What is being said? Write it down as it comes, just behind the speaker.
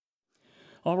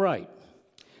All right.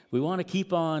 We want to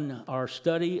keep on our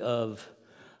study of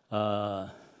the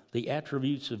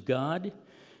attributes of God.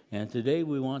 And today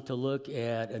we want to look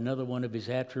at another one of his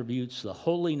attributes, the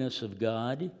holiness of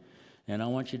God. And I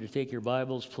want you to take your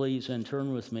Bibles, please, and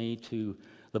turn with me to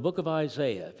the book of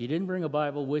Isaiah. If you didn't bring a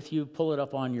Bible with you, pull it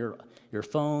up on your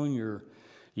phone, your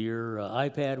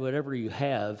iPad, whatever you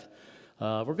have.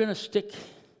 We're going to stick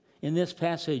in this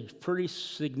passage pretty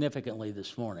significantly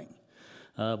this morning.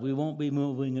 We won't be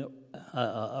moving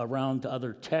around to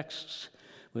other texts.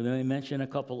 We may mention a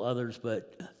couple others,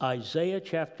 but Isaiah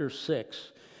chapter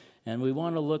 6, and we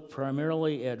want to look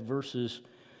primarily at verses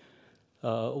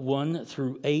 1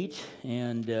 through 8,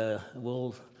 and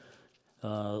we'll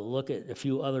look at a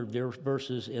few other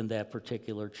verses in that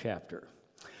particular chapter.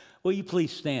 Will you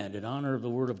please stand in honor of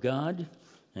the Word of God,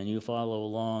 and you follow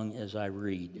along as I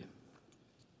read.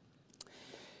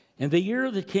 In the year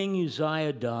that King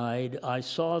Uzziah died, I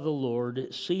saw the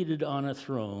Lord seated on a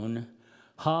throne,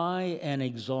 high and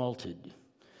exalted,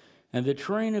 and the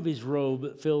train of his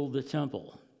robe filled the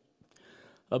temple.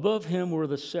 Above him were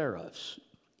the seraphs,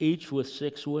 each with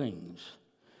 6 wings.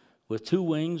 With 2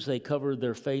 wings they covered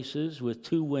their faces, with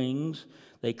 2 wings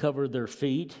they covered their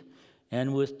feet,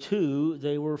 and with 2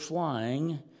 they were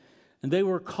flying, and they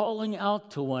were calling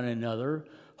out to one another,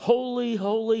 "Holy,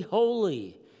 holy,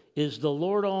 holy is the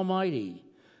Lord Almighty.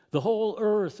 The whole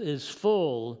earth is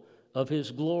full of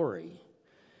his glory."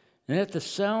 And at the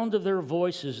sound of their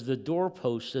voices, the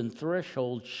doorposts and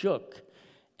threshold shook,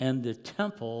 and the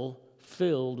temple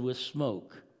filled with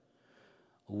smoke.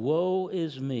 "Woe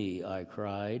is me," I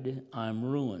cried, "I'm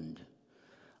ruined.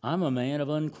 I'm a man of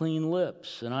unclean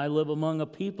lips, and I live among a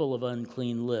people of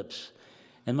unclean lips,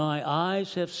 and my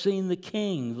eyes have seen the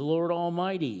King, the Lord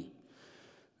Almighty."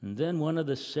 And then one of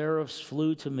the seraphs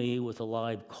flew to me with a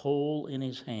live coal in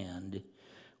his hand,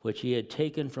 which he had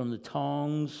taken from the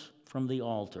tongs from the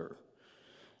altar.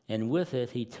 And with it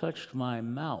he touched my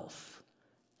mouth,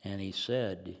 and he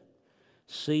said,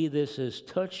 "See, this has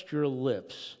touched your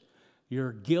lips.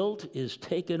 Your guilt is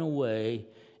taken away,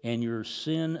 and your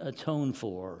sin atoned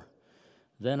for."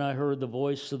 Then I heard the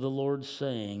voice of the Lord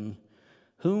saying,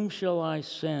 "Whom shall I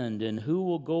send, and who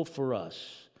will go for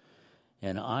us?"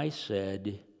 And I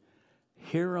said,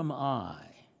 "Here am I,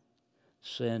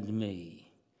 send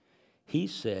me." He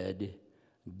said,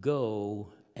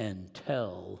 "Go and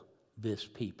tell this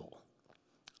people."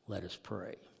 Let us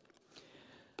pray.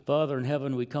 Father in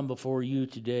heaven, we come before you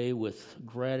today with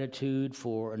gratitude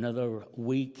for another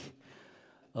week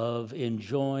of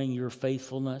enjoying your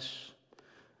faithfulness,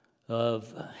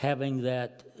 of having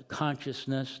that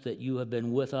consciousness that you have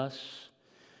been with us.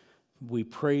 We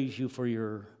praise you for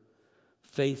your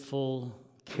faithful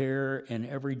care in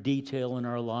every detail in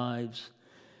our lives.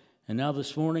 And now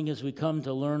this morning, as we come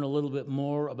to learn a little bit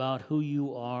more about who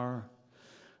you are,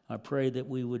 I pray that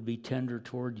we would be tender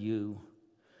toward you,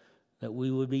 that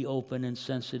we would be open and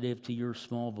sensitive to your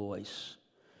small voice,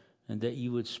 and that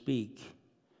you would speak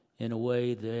in a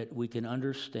way that we can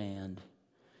understand,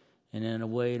 and in a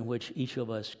way in which each of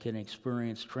us can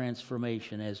experience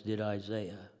transformation, as did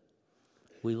Isaiah.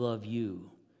 We love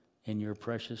you. In your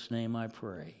precious name I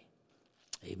pray.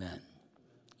 Amen.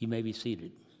 You may be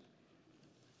seated.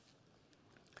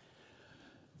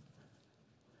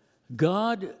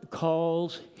 God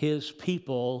calls his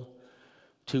people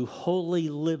to holy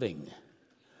living.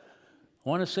 I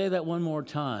want to say that one more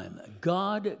time.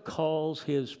 God calls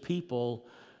his people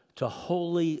to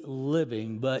holy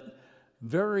living, but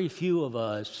very few of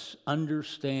us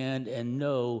understand and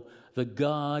know the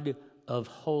God of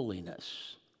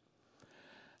holiness.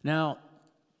 Now,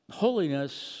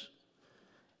 holiness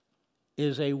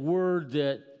is a word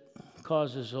that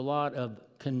causes a lot of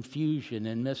confusion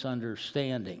and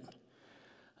misunderstanding.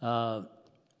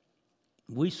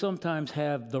 We sometimes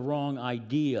have the wrong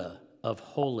idea of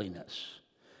holiness.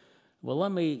 Well,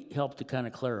 let me help to kind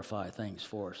of clarify things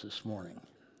for us this morning.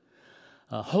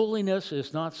 Holiness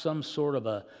is not some sort of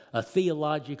a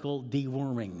theological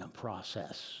deworming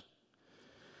process.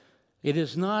 It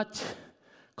is not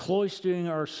cloistering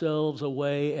ourselves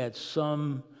away at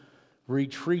some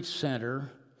retreat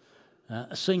center,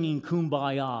 singing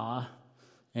Kumbaya,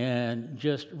 and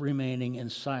just remaining in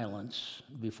silence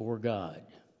before God.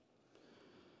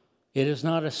 It is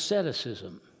not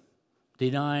asceticism,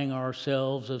 denying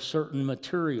ourselves of certain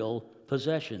material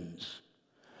possessions.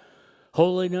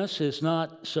 Holiness is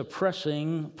not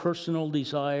suppressing personal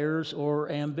desires or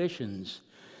ambitions.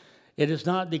 It is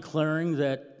not declaring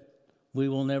that we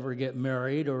will never get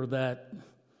married or that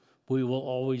we will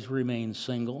always remain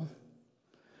single.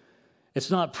 It's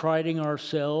not priding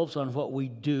ourselves on what we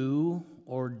do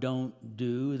or don't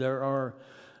do. There are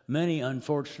many,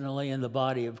 unfortunately, in the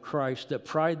body of Christ that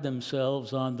pride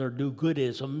themselves on their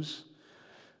do-goodisms.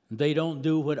 They don't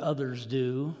do what others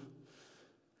do.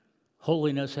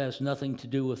 Holiness has nothing to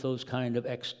do with those kind of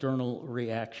external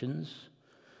reactions.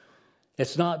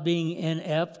 It's not being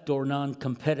inept or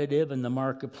non-competitive in the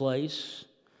marketplace.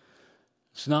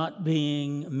 It's not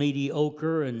being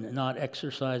mediocre and not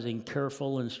exercising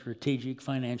careful and strategic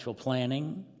financial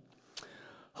planning.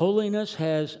 Holiness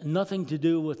has nothing to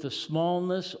do with the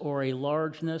smallness or a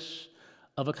largeness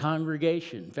of a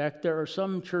congregation. In fact, there are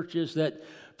some churches that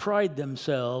pride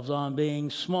themselves on being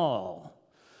small.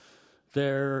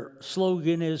 Their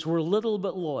slogan is, "We're little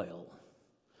but loyal.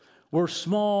 We're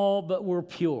small but we're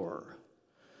pure.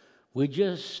 We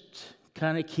just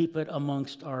kind of keep it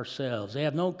amongst ourselves." They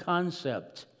have no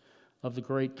concept of the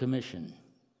Great Commission.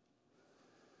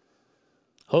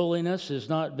 Holiness is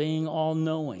not being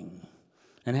all-knowing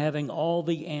and having all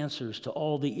the answers to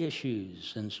all the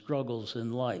issues and struggles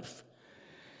in life.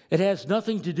 It has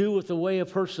nothing to do with the way a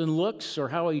person looks or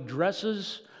how he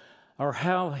dresses or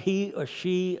how he or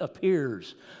she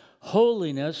appears.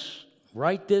 Holiness,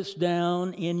 write this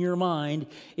down in your mind,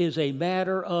 is a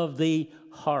matter of the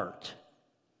heart.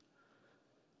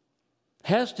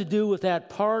 Has to do with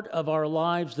that part of our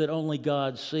lives that only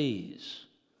God sees.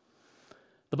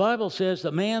 The Bible says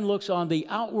that man looks on the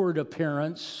outward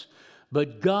appearance,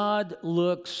 but God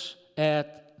looks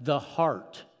at the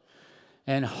heart.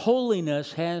 And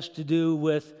holiness has to do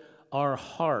with our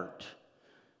heart.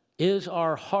 Is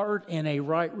our heart in a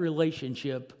right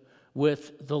relationship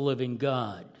with the living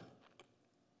God?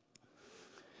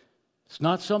 It's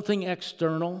not something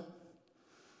external.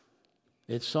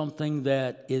 It's something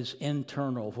that is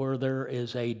internal, where there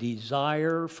is a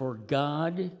desire for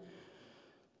God,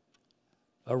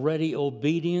 a ready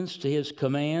obedience to His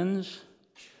commands,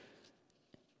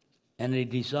 and a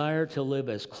desire to live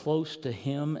as close to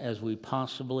Him as we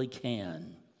possibly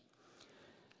can.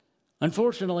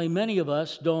 Unfortunately, many of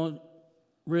us don't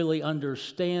really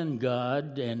understand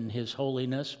God and His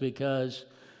holiness because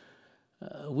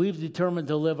we've determined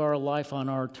to live our life on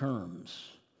our terms.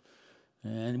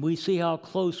 And we see how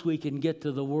close we can get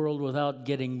to the world without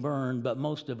getting burned, but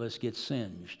most of us get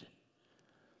singed.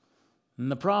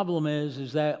 And the problem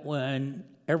is that when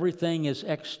everything is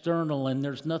external and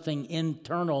there's nothing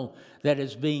internal that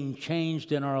is being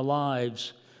changed in our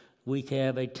lives, we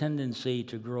have a tendency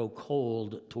to grow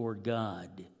cold toward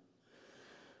God.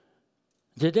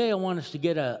 Today I want us to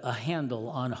get a handle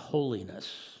on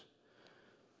holiness.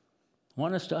 I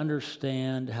want us to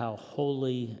understand how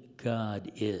holy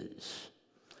God is.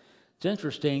 It's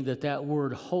interesting that that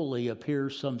word holy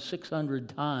appears some 600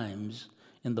 times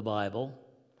in the Bible.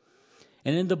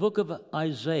 And in the book of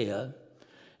Isaiah,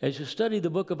 as you study the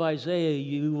book of Isaiah,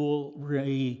 you will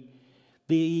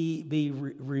be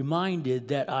reminded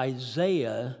that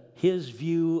Isaiah, his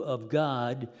view of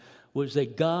God, was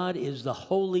that God is the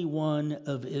Holy One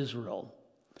of Israel.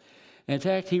 In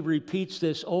fact, he repeats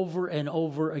this over and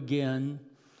over again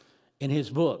in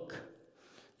his book.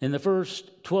 In the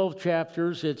first 12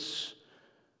 chapters, it's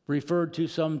referred to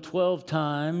some 12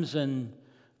 times, and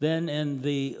then in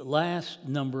the last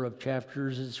number of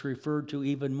chapters, it's referred to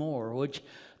even more, which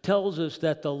tells us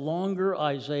that the longer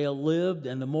Isaiah lived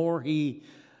and the more he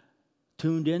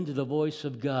tuned into the voice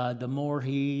of God, the more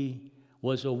he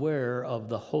was aware of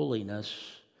the holiness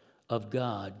of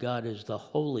God. God is the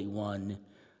Holy One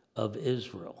of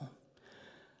Israel.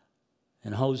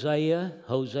 And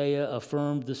Hosea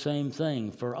affirmed the same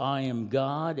thing. "For I am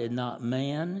God and not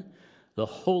man, the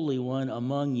Holy One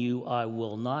among you. I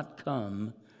will not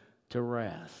come to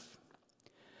wrath."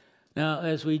 Now,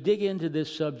 as we dig into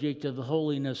this subject of the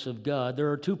holiness of God,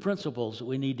 there are two principles that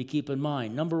we need to keep in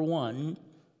mind. Number one,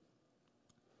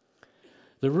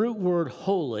 the root word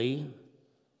holy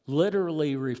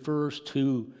literally refers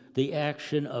to the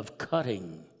action of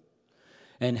cutting.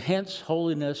 And hence,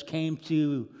 holiness came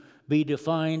to be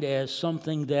defined as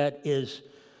something that is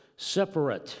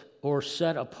separate or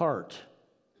set apart.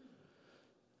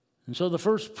 And so the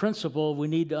first principle we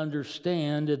need to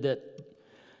understand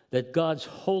that God's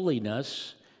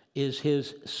holiness is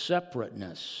His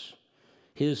separateness,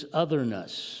 His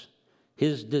otherness,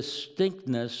 His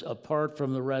distinctness apart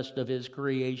from the rest of His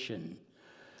creation.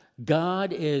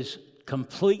 God is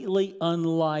completely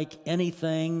unlike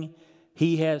anything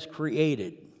He has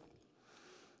created.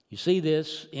 You see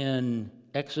this in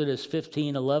Exodus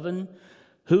 15:11.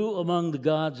 "Who among the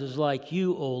gods is like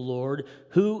you, O Lord?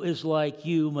 Who is like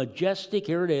you, majestic,"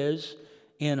 here it is,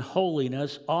 "in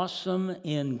holiness, awesome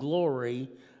in glory,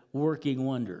 working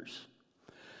wonders."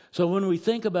 So when we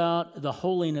think about the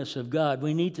holiness of God,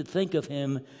 we need to think of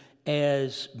Him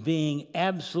as being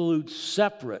absolute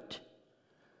separate,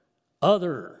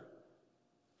 other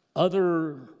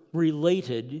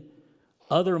related,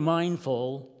 other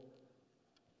mindful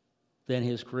than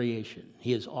his creation.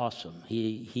 He is awesome.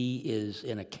 He is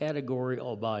in a category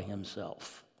all by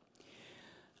himself.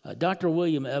 Dr.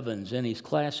 William Evans, in his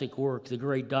classic work, The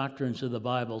Great Doctrines of the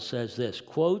Bible, says this,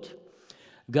 quote,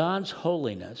 God's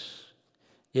holiness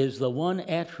is the one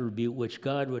attribute which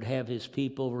God would have his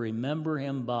people remember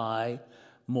him by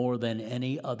more than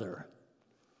any other,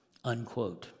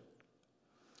 unquote.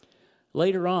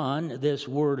 Later on, this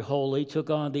word holy took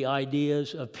on the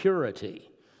ideas of purity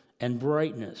and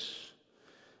brightness.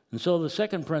 And so the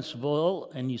second principle,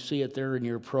 and you see it there in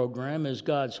your program, is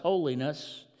God's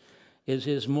holiness is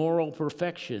his moral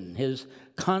perfection, his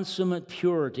consummate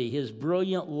purity, his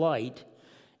brilliant light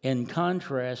in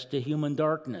contrast to human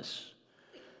darkness.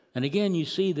 And again, you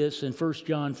see this in 1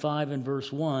 John 5 and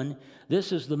verse 1.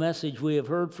 This is the message we have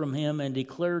heard from him and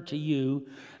declare to you,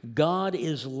 God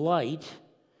is light.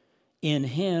 In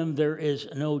him there is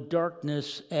no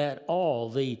darkness at all.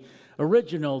 The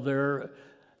original there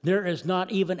is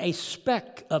not even a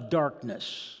speck of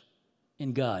darkness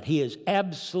in God. He is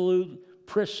absolute,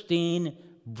 pristine,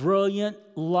 brilliant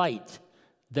light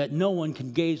that no one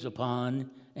can gaze upon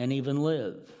and even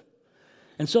live.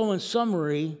 And so in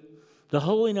summary, the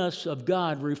holiness of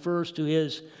God refers to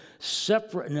his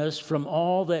separateness from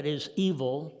all that is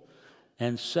evil.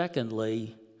 And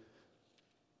secondly,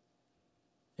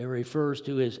 it refers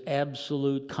to his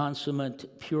absolute,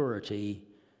 consummate purity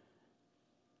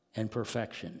and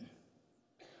perfection.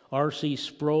 R.C.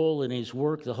 Sproul, in his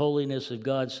work, The Holiness of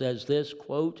God, says this,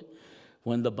 quote,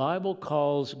 when the Bible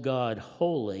calls God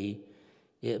holy,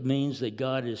 it means that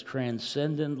God is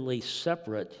transcendently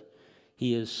separate.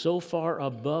 He is so far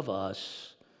above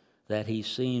us that he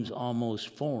seems almost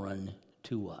foreign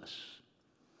to us.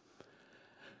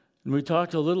 And we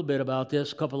talked a little bit about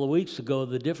this a couple of weeks ago,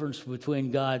 the difference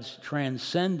between God's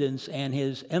transcendence and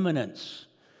his immanence.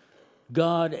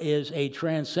 God is a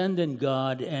transcendent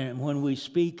God, and when we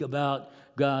speak about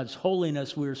God's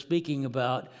holiness, we're speaking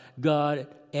about God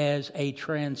as a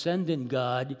transcendent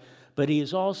God, but he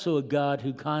is also a God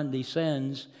who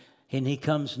condescends and he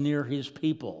comes near his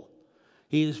people.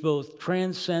 He is both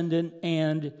transcendent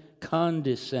and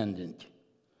condescendent.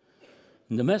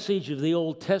 And the message of the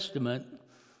Old Testament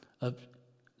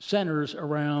centers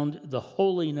around the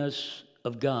holiness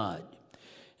of God.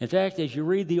 In fact, as you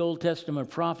read the Old Testament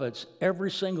prophets,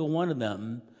 every single one of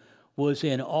them was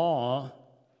in awe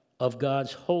of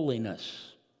God's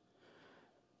holiness.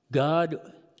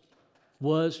 God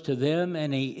was to them,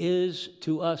 and he is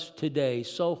to us today,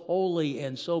 so holy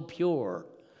and so pure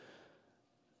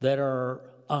that our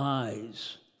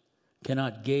eyes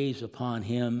cannot gaze upon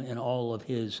him in all of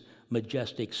his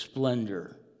majestic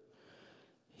splendor.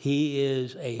 He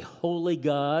is a holy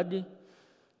God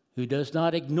who does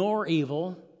not ignore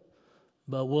evil,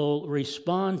 but will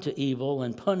respond to evil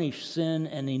and punish sin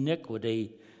and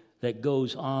iniquity that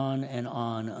goes on and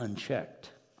on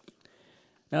unchecked.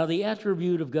 Now, the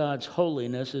attribute of God's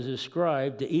holiness is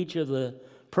ascribed to each of the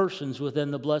persons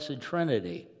within the Blessed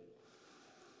Trinity.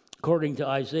 According to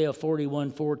Isaiah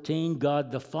 41:14,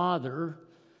 God the Father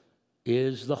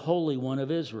is the Holy One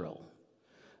of Israel.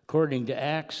 According to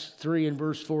Acts 3 and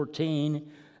verse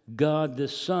 14, God the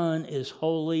Son is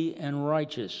holy and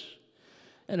righteous.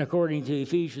 And according to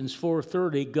Ephesians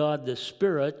 4:30, God the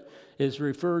Spirit is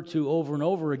referred to over and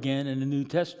over again in the New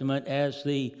Testament as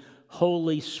the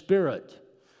Holy Spirit.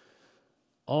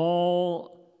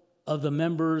 All of the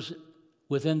members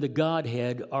within the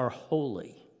Godhead are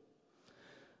holy.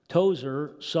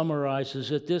 Tozer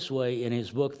summarizes it this way in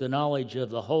his book, The Knowledge of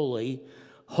the Holy.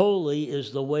 Holy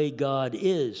is the way God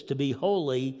is. To be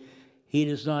holy, he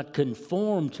does not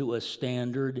conform to a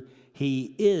standard.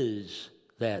 He is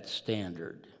that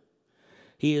standard.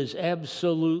 He is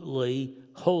absolutely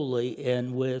holy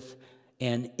and with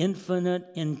an infinite,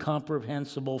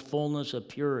 incomprehensible fullness of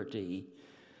purity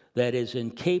that is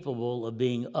incapable of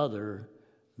being other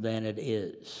than it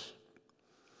is.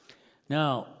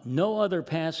 Now, no other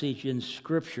passage in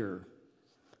Scripture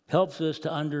helps us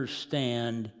to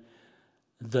understand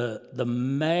the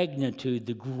magnitude,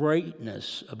 the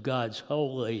greatness of God's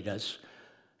holiness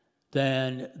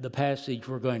than the passage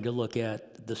we're going to look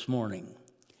at this morning.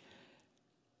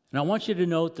 And I want you to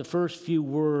note the first few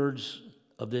words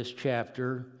of this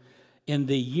chapter. In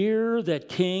the year that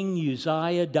King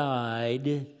Uzziah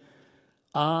died,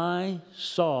 I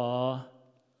saw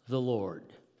the Lord.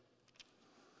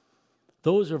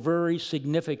 Those are very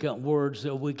significant words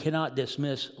that we cannot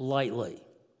dismiss lightly.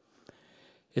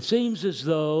 It seems as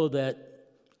though that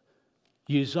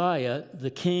Uzziah,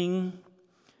 the king,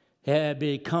 had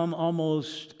become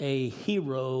almost a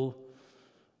hero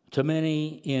to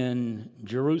many in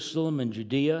Jerusalem and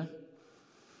Judea,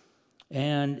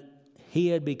 and he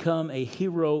had become a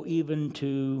hero even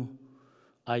to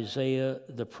Isaiah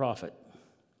the prophet.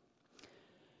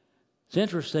 It's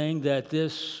interesting that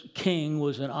this king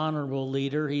was an honorable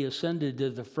leader. He ascended to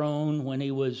the throne when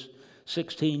he was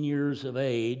 16 years of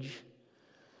age,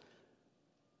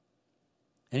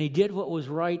 and he did what was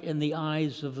right in the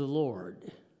eyes of the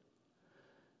Lord.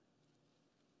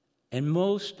 And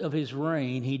most of his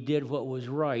reign, he did what was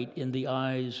right in the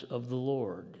eyes of the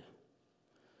Lord.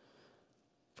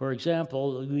 For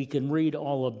example, we can read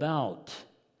all about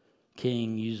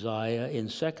King Uzziah in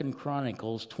 2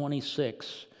 Chronicles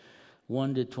 26,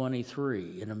 1 to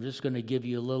 23. And I'm just going to give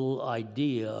you a little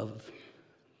idea of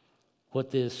what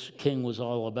this king was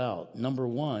all about. Number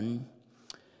one,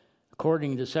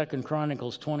 according to 2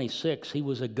 Chronicles 26, he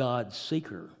was a God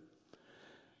seeker.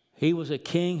 He was a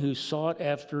king who sought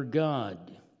after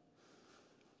God.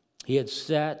 He had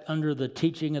sat under the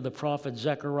teaching of the prophet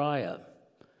Zechariah.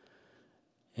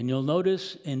 And you'll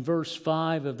notice in verse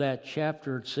 5 of that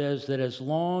chapter, it says that as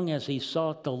long as he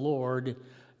sought the Lord,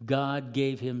 God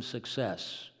gave him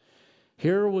success.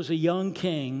 Here was a young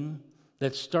king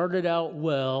that started out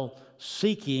well,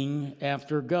 seeking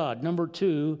after God. Number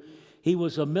two, he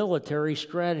was a military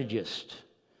strategist.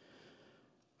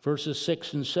 Verses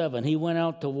 6 and 7, he went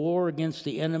out to war against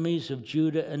the enemies of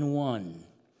Judah and won.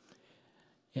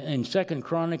 In 2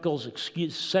 Chronicles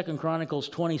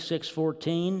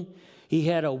 26:14, he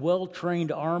had a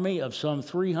well-trained army of some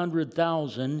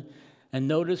 300,000, and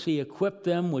notice he equipped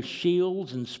them with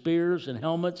shields and spears and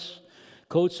helmets,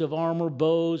 coats of armor,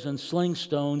 bows, and sling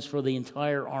stones for the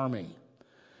entire army.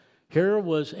 Here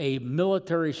was a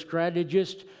military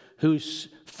strategist whose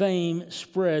fame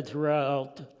spread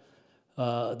throughout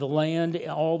the land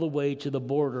all the way to the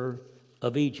border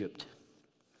of Egypt.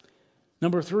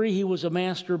 Number three, he was a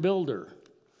master builder.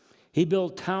 He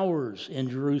built towers in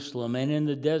Jerusalem and in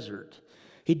the desert.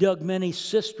 He dug many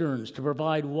cisterns to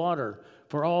provide water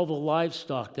for all the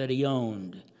livestock that he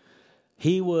owned.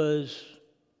 He was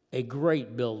a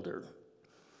great builder.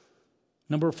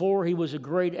 Number four, he was a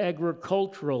great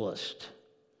agriculturalist.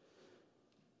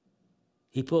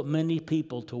 He put many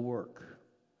people to work.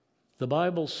 The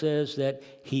Bible says that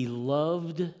he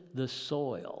loved the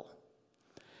soil.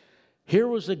 Here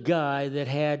was a guy that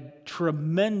had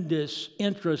tremendous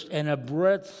interest and a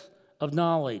breadth of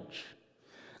knowledge.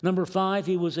 Number five,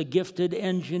 he was a gifted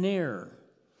engineer.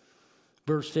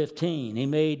 Verse 15, he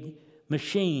made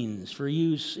machines for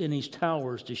use in his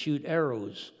towers to shoot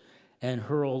arrows and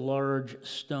hurl large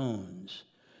stones.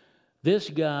 This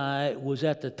guy was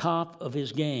at the top of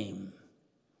his game.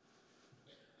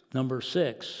 Number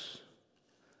six,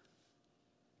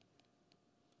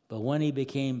 but when he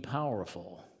became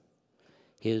powerful,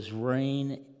 his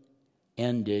reign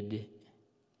ended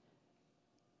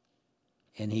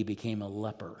and he became a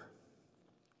leper.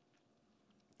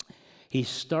 He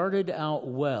started out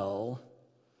well,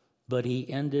 but he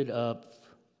ended up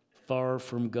far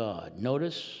from God.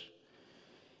 Notice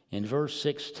in verse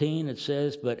 16 it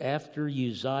says, but after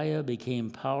Uzziah became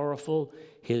powerful,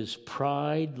 his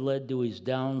pride led to his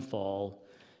downfall.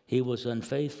 He was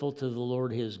unfaithful to the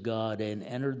Lord his God and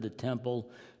entered the temple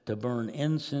to burn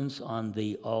incense on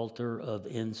the altar of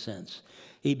incense.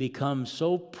 He becomes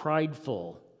so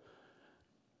prideful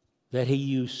that he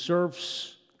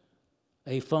usurps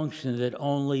a function that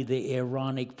only the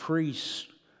Aaronic priests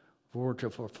were to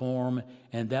perform,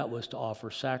 and that was to offer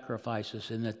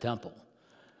sacrifices in the temple.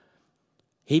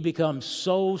 He becomes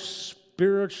so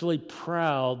spiritually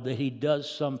proud that he does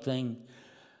something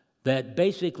that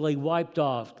basically wiped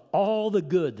off all the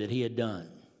good that he had done.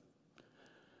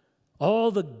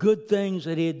 All the good things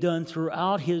that he had done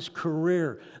throughout his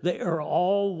career, they are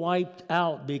all wiped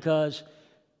out because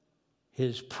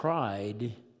his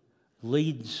pride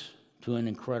leads to an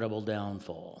incredible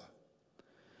downfall.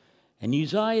 And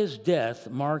Uzziah's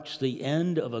death marks the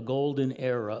end of a golden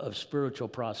era of spiritual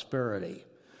prosperity.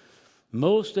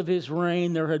 Most of his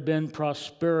reign, there had been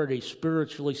prosperity,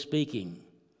 spiritually speaking.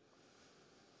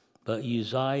 But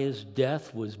Uzziah's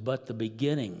death was but the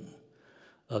beginning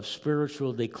of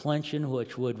spiritual declension,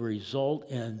 which would result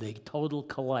in the total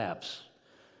collapse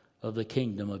of the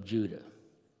kingdom of Judah.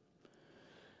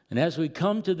 And as we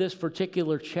come to this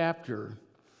particular chapter,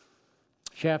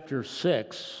 chapter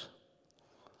 6,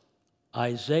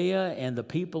 Isaiah and the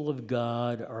people of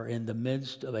God are in the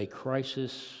midst of a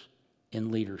crisis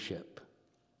in leadership.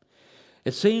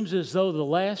 It seems as though the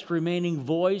last remaining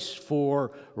voice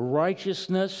for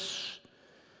righteousness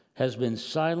has been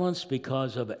silenced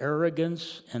because of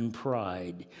arrogance and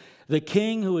pride. The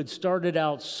king who had started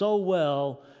out so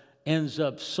well ends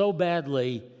up so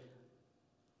badly,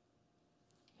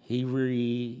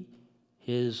 his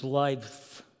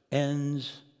life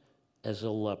ends as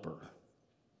a leper.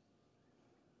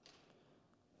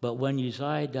 But when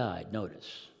Uzziah died,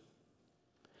 notice,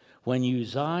 when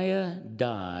Uzziah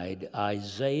died,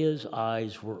 Isaiah's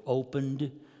eyes were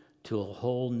opened to a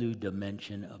whole new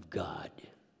dimension of God.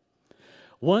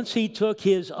 Once he took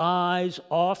his eyes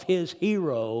off his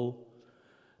hero,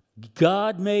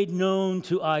 God made known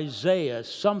to Isaiah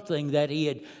something that he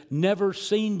had never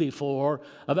seen before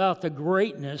about the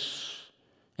greatness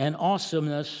and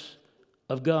awesomeness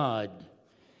of God.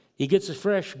 He gets a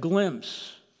fresh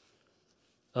glimpse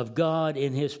of God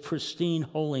in his pristine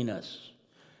holiness.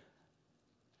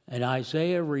 And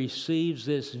Isaiah receives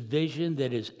this vision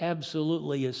that is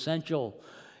absolutely essential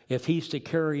if he's to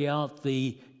carry out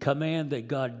the command that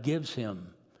God gives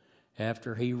him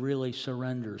after he really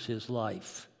surrenders his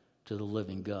life to the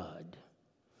living God.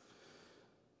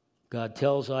 God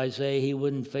tells Isaiah he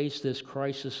wouldn't face this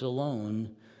crisis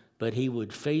alone, but he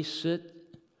would face it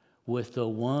with the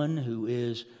one who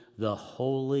is the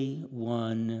Holy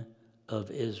One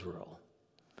of Israel.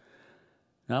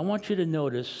 Now, I want you to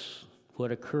notice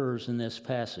what occurs in this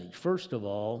passage. First of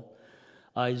all,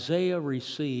 Isaiah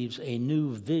receives a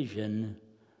new vision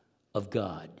of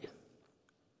God.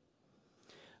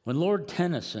 When Lord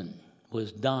Tennyson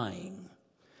was dying,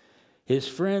 his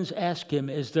friends asked him,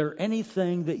 "Is there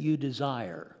anything that you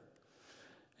desire?"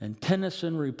 And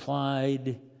Tennyson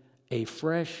replied, "A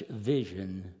fresh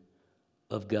vision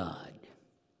of God."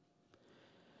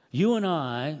 You and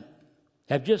I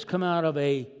have just come out of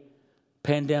a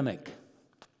pandemic.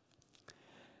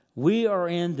 We are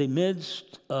in the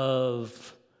midst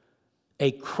of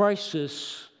a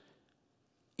crisis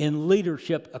in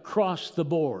leadership across the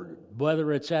board,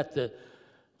 whether it's at the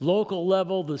local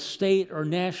level, the state or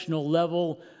national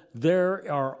level.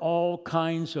 There are all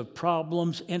kinds of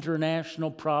problems,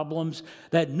 international problems,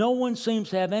 that no one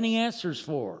seems to have any answers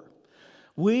for.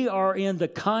 We are in the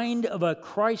kind of a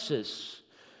crisis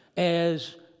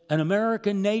as an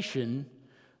American nation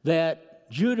that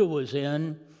Judah was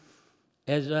in,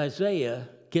 as Isaiah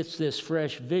gets this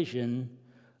fresh vision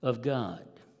of God.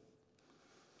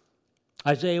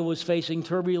 Isaiah was facing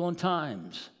turbulent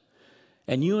times.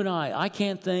 And you and I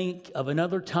can't think of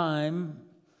another time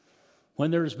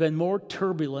when there's been more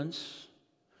turbulence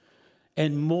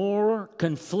and more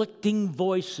conflicting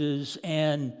voices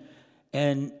and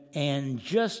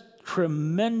just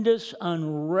tremendous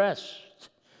unrest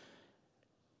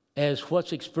as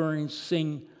what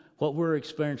we're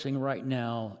experiencing right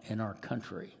now in our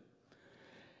country.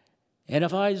 And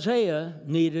if Isaiah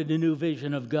needed a new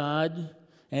vision of God,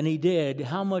 and he did,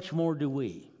 how much more do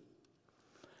we?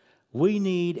 We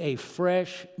need a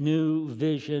fresh new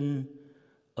vision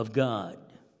of God.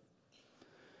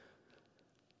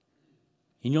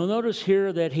 And you'll notice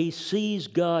here that he sees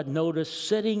God,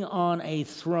 sitting on a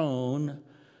throne,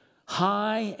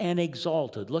 high and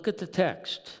exalted. Look at the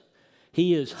text.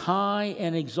 He is high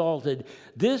and exalted.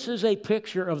 This is a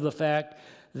picture of the fact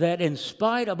that in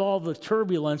spite of all the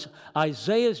turbulence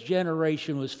Isaiah's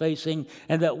generation was facing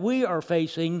and that we are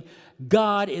facing,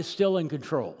 God is still in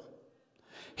control.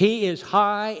 He is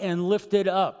high and lifted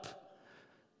up.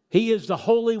 He is the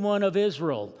Holy One of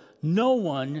Israel. No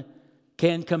one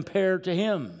can compare to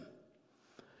him.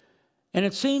 And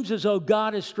it seems as though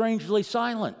God is strangely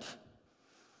silent.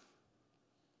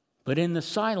 But in the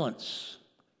silence,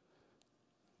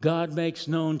 God makes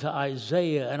known to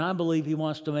Isaiah, and I believe he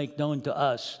wants to make known to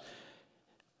us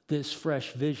this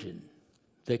fresh vision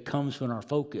that comes when our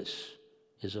focus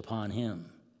is upon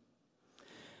him.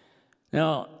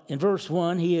 Now, in verse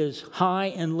 1, he is high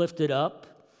and lifted up.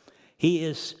 He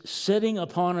is sitting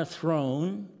upon a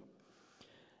throne,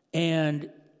 and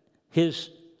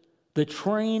the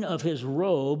train of his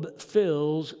robe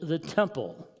fills the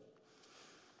temple.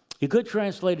 You could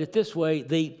translate it this way: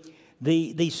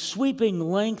 the sweeping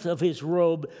length of his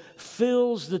robe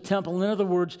fills the temple. In other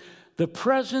words, the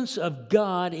presence of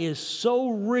God is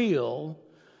so real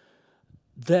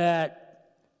that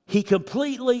he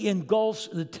completely engulfs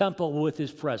the temple with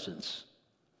his presence.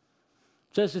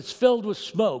 It says it's filled with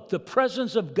smoke. The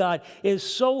presence of God is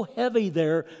so heavy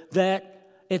there that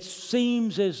it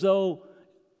seems as though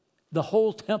the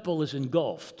whole temple is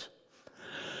engulfed.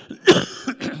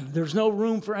 There's no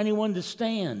room for anyone to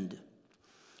stand.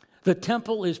 The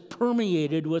temple is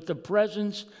permeated with the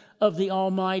presence of the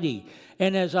Almighty.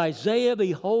 And as Isaiah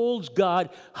beholds God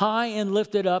high and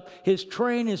lifted up, his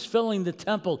train is filling the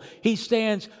temple. He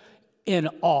stands in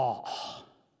awe,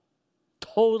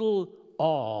 total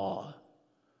awe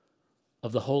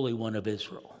of the Holy One of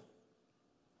Israel.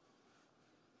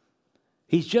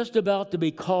 He's just about to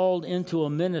be called into a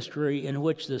ministry in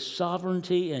which the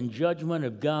sovereignty and judgment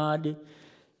of God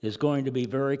is going to be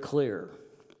very clear.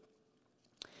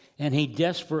 And he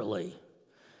desperately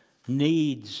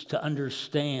needs to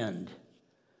understand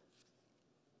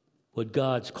what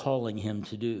God's calling him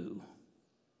to do.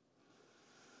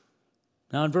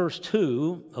 Now in verse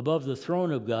 2, above the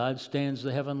throne of God stands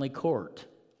the heavenly court.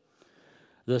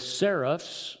 The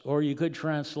seraphs, or you could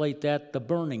translate that, the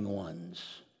burning ones.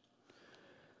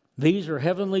 These are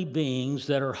heavenly beings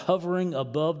that are hovering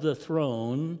above the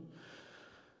throne.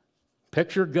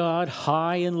 Picture God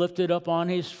high and lifted up on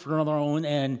his throne,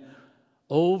 and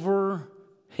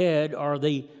overhead are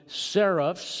the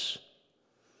seraphs,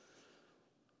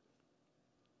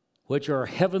 which are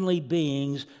heavenly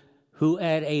beings who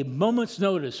at a moment's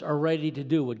notice are ready to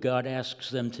do what God asks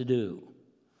them to do.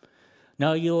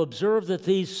 Now you'll observe that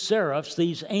these seraphs,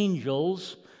 these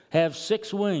angels, have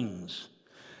 6 wings.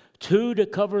 2 to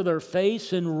cover their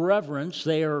face in reverence.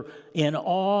 They are in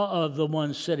awe of the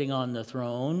one sitting on the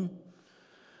throne.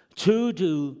 2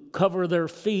 to cover their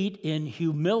feet in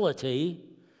humility,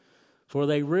 for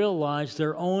they realize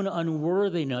their own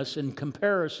unworthiness in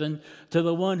comparison to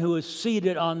the one who is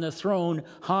seated on the throne,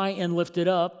 high and lifted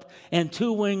up, and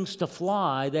 2 wings to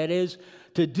fly, that is,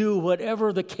 to do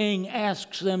whatever the king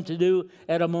asks them to do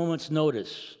at a moment's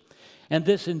notice. And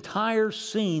this entire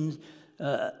scene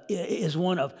is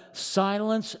one of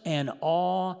silence and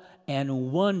awe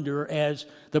and wonder as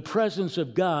the presence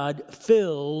of God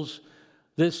fills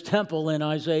this temple in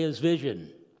Isaiah's vision.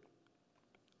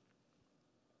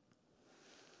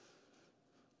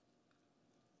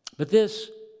 But this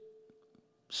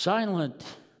silent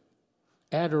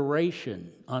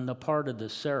adoration on the part of the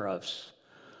seraphs,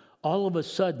 all of a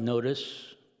sudden,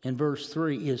 notice, in verse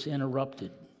 3, is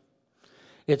interrupted.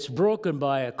 It's broken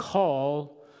by a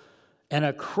call and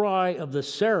a cry of the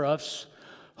seraphs,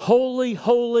 "Holy,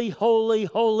 holy, holy,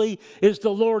 holy is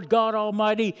the Lord God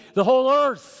Almighty. The whole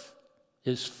earth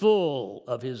is full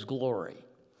of his glory."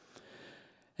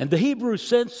 And the Hebrew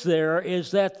sense there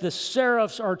is that the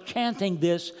seraphs are chanting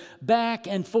this back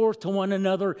and forth to one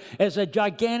another as a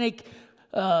gigantic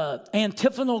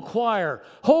antiphonal choir.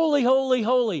 Holy, holy,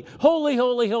 holy, holy,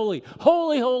 holy, holy,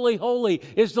 holy, holy, holy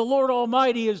is the Lord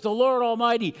Almighty, is the Lord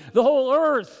Almighty. The whole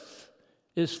earth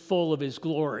is full of his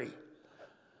glory.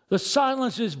 The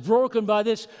silence is broken by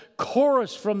this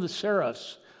chorus from the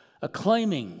seraphs,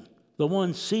 acclaiming the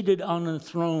one seated on the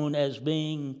throne as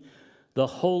being the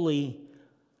Holy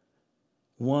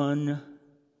One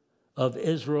of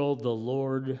Israel, the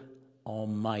Lord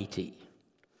Almighty.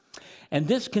 And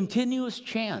this continuous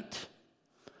chant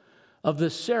of the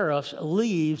seraphs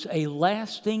leaves a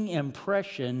lasting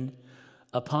impression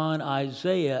upon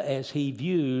Isaiah as he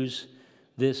views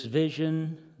this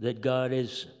vision that God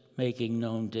is making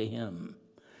known to him.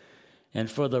 And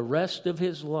for the rest of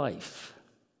his life,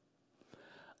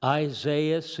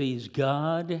 Isaiah sees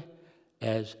God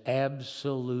as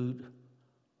absolute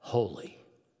holy.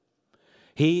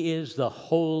 He is the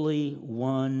Holy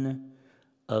One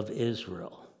of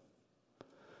Israel.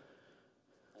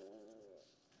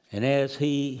 And as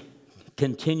he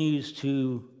continues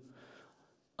to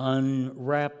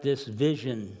unwrap this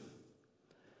vision,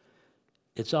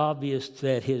 it's obvious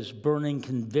that his burning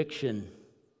conviction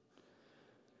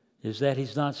is that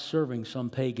he's not serving some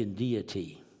pagan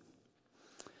deity,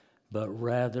 but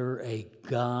rather a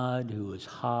God who is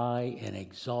high and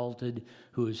exalted,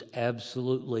 who is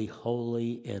absolutely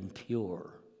holy and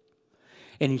pure.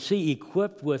 And you see,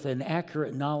 equipped with an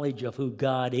accurate knowledge of who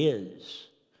God is,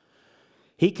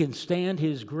 he can stand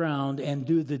his ground and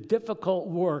do the difficult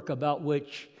work about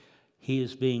which he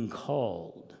is being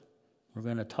called. We're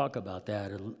going to talk about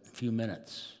that in a few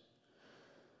minutes.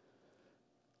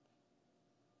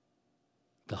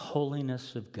 The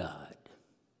holiness of God.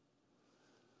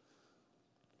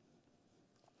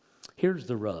 Here's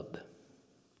the rub.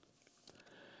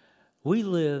 We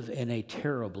live in a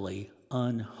terribly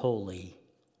unholy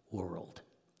world.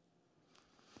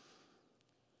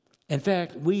 In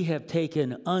fact, we have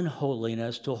taken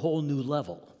unholiness to a whole new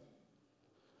level.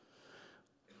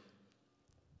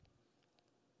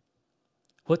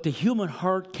 What the human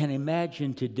heart can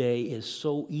imagine today is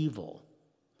so evil.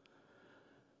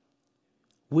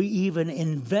 We even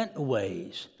invent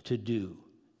ways to do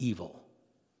evil.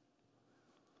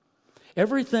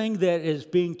 Everything that is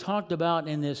being talked about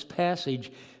in this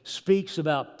passage speaks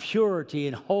about purity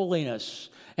and holiness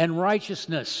and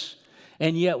righteousness.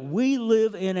 And yet we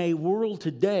live in a world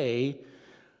today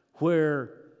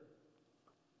where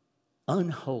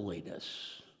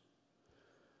unholiness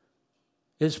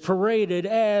is paraded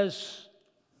as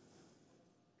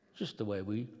just the way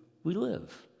we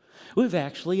live. We've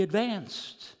actually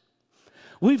advanced.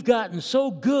 We've gotten so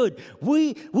good,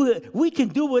 we can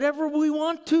do whatever we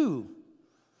want to.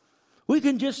 We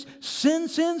can just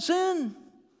sin.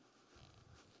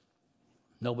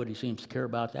 Nobody seems to care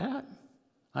about that.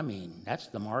 I mean, that's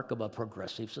the mark of a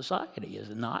progressive society, is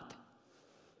it not?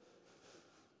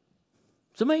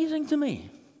 It's amazing to me.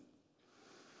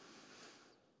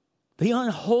 The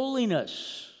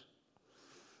unholiness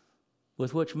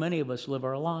with which many of us live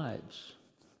our lives.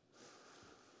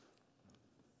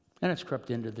 And it's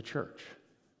crept into the church.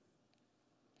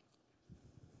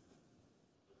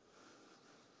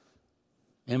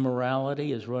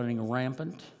 Immorality is running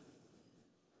rampant.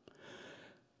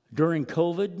 During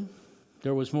COVID,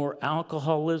 there was more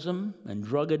alcoholism and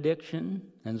drug addiction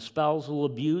and spousal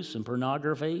abuse and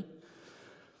pornography.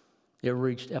 It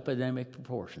reached epidemic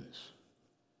proportions,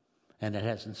 and it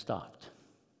hasn't stopped.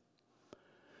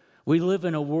 We live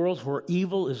in a world where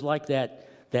evil is like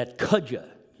that kudja.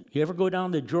 You ever go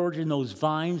down to Georgia and those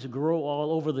vines that grow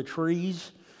all over the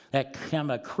trees? That kind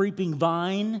of creeping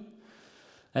vine?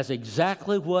 That's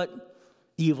exactly what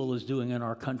evil is doing in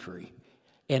our country.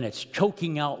 And it's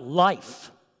choking out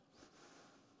life.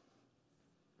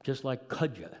 Just like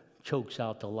kudja chokes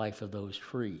out the life of those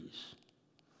trees.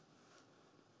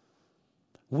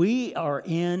 We are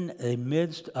in the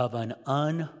midst of an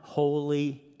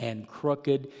unholy and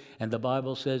crooked, and the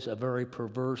Bible says a very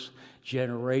perverse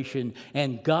generation.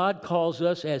 And God calls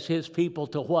us as His people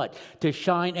to what? To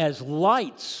shine as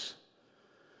lights.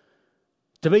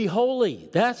 To be holy.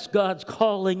 That's God's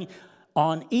calling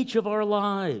on each of our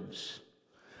lives.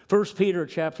 1 Peter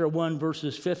chapter 1,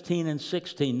 verses 15 and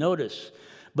 16. Notice,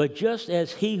 but just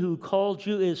as He who called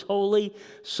you is holy,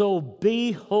 so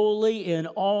be holy in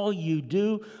all you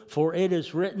do, for it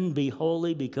is written, be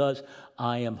holy because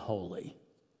I am holy.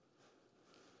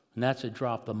 And that's a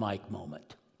drop the mic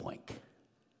moment. Boink.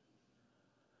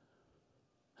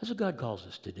 That's what God calls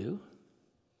us to do.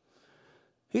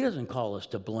 He doesn't call us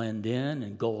to blend in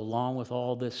and go along with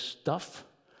all this stuff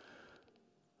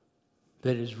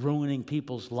that is ruining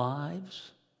people's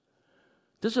lives.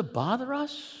 Does it bother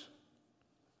us?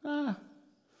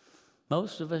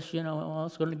 Most of us, well,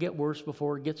 it's going to get worse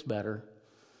before it gets better.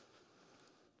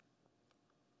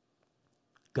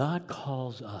 God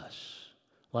calls us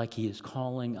like He is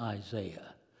calling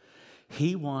Isaiah.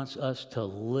 He wants us to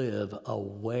live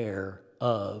aware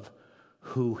of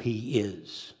who He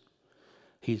is.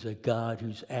 He's a God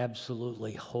who's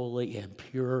absolutely holy and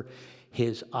pure.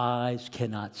 His eyes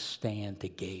cannot stand to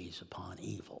gaze upon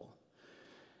evil,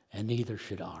 and neither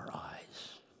should our eyes.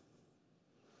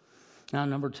 Now,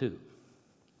 number 2.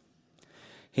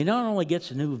 He not only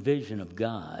gets a new vision of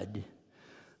God,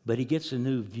 but he gets a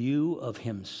new view of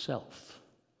himself.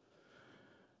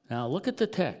 Now, look at the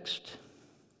text.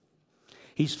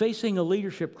 He's facing a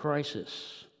leadership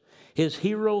crisis. His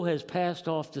hero has passed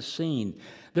off the scene.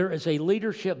 There is a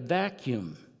leadership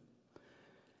vacuum.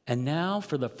 And now,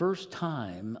 for the first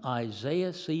time,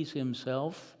 Isaiah sees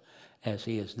himself as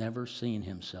he has never seen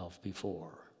himself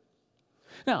before.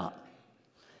 Now,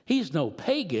 he's no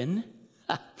pagan.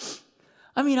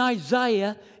 I mean,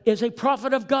 Isaiah is a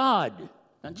prophet of God.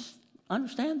 Now, just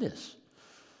understand this.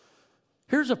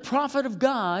 Here's a prophet of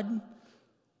God,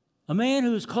 a man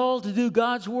who's called to do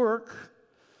God's work,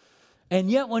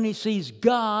 and yet when he sees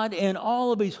God in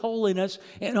all of His holiness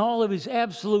and all of His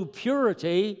absolute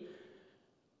purity,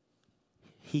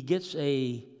 he gets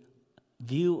a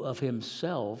view of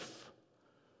himself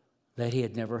that he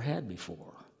had never had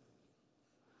before.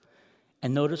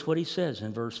 And notice what he says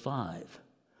in verse 5.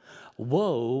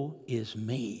 Woe is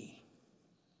me.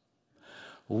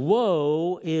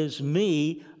 Woe is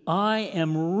me. I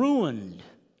am ruined.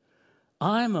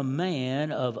 I'm a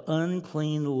man of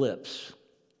unclean lips.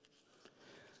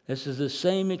 This is the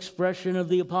same expression of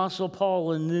the Apostle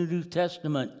Paul in the New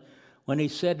Testament when he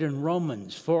said in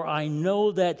Romans, for I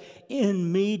know that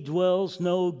in me dwells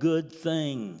no good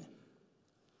thing.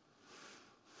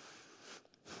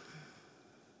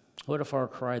 What a far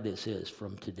cry this is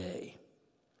from today.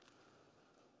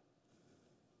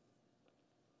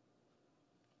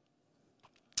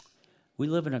 We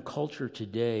live in a culture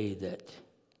today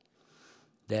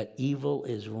that evil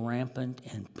is rampant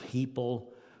and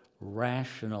people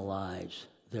rationalize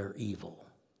their evil.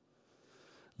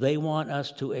 They want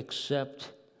us to accept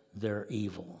their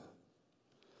evil.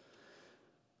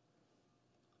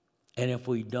 And if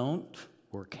we don't,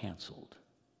 we're canceled.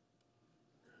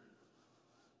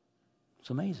 It's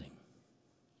amazing.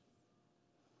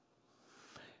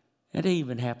 And it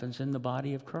even happens in the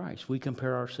body of Christ. We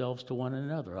compare ourselves to one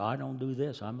another. I don't do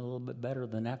this. I'm a little bit better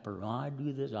than that person. I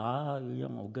do this.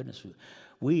 Goodness.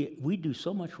 We do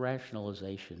so much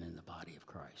rationalization in the body of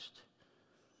Christ.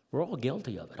 We're all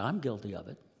guilty of it. I'm guilty of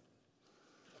it.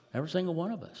 Every single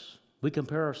one of us. We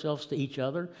compare ourselves to each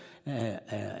other,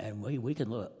 and we can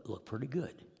look pretty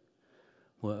good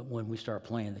when we start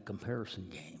playing the comparison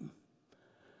game.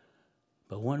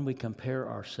 But when we compare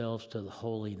ourselves to the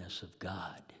holiness of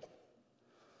God,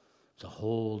 it's a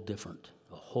whole different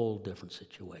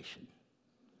situation.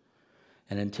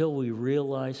 And until we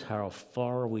realize how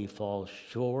far we fall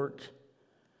short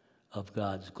of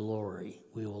God's glory,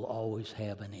 we will always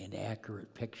have an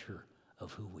inaccurate picture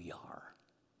of who we are.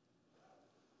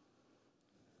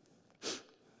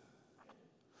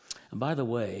 And by the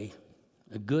way,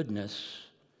 goodness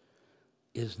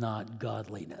is not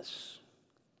godliness.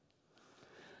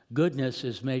 Goodness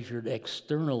is measured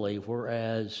externally,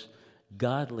 whereas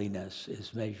godliness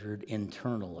is measured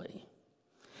internally.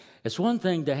 It's one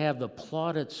thing to have the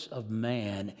plaudits of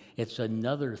man. It's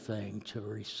another thing to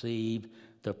receive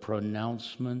the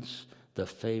pronouncements, the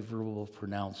favorable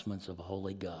pronouncements of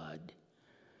holy God.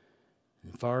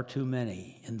 And far too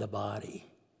many in the body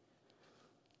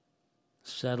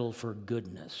settle for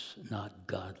goodness, not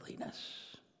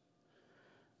godliness.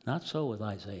 Not so with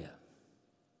Isaiah.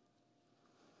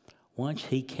 Once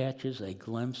he catches a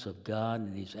glimpse of God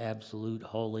and his absolute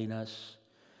holiness,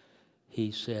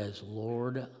 he says,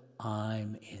 Lord,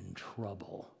 I'm in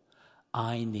trouble.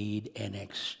 I need an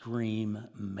extreme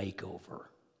makeover.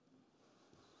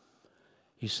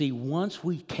 You see, once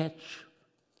we catch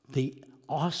the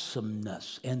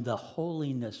awesomeness and the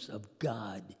holiness of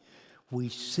God, we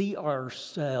see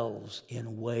ourselves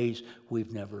in ways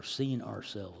we've never seen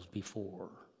ourselves before.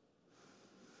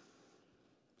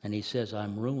 And he says,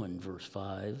 I'm ruined, verse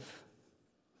 5.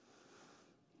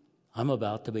 I'm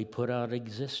about to be put out of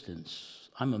existence.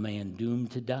 I'm a man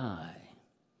doomed to die.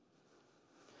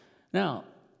 Now,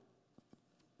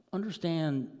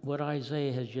 understand what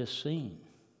Isaiah has just seen.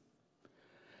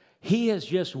 He has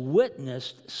just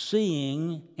witnessed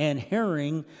seeing and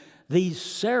hearing these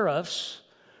seraphs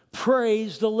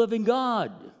praise the living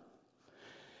God.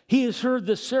 He has heard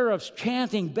the seraphs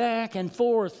chanting back and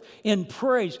forth in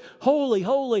praise. Holy,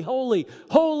 holy, holy,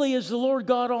 holy is the Lord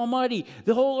God Almighty.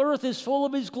 The whole earth is full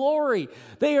of his glory.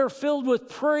 They are filled with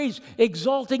praise,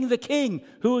 exalting the King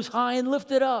who is high and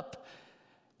lifted up.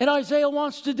 And Isaiah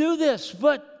wants to do this,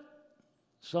 but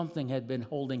something had been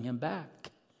holding him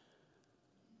back.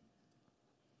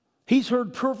 He's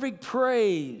heard perfect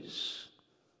praise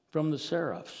from the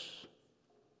seraphs.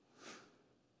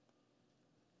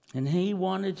 And he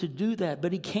wanted to do that,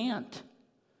 but he can't.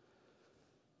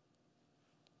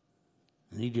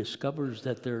 And he discovers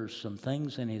that there's some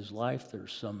things in his life,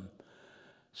 there's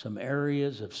some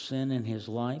areas of sin in his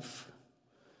life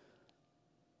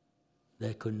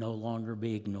that could no longer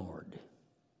be ignored.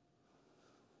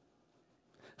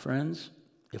 Friends,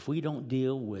 if we don't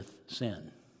deal with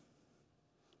sin,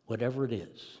 whatever it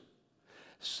is,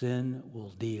 sin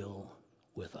will deal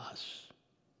with us.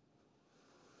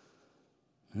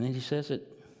 And then he says it.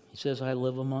 He says, I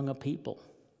live among a people.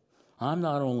 I'm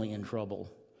not only in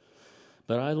trouble,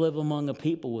 but I live among a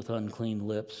people with unclean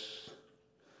lips.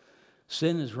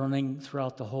 Sin is running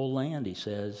throughout the whole land, he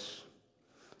says.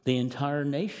 The entire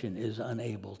nation is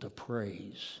unable to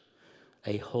praise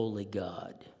a holy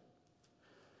God.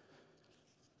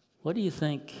 What do you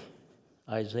think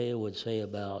Isaiah would say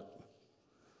about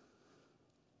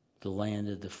the land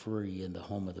of the free and the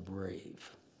home of the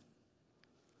brave?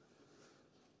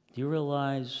 Do you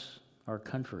realize our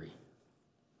country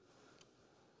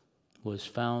was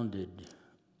founded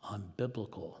on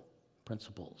biblical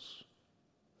principles?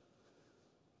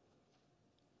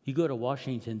 You go to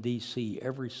Washington, D.C.,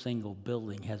 every single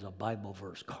building has a Bible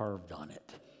verse carved on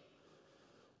it.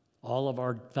 All of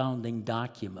our founding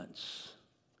documents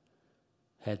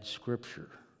had Scripture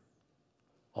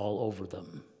all over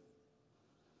them.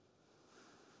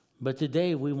 But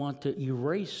today we want to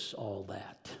erase all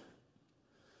that.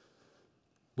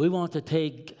 We want to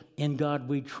take "In God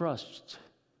We Trust"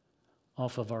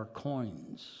 off of our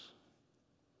coins.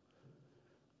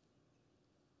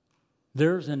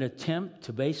 There's an attempt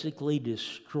to basically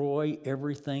destroy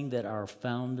everything that our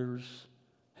founders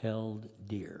held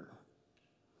dear.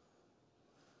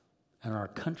 And our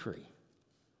country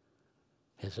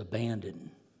has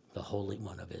abandoned the Holy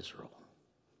One of Israel.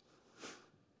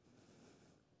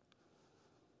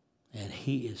 And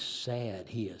he is sad,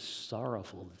 he is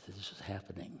sorrowful that this is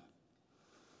happening.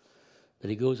 But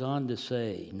he goes on to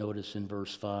say, notice in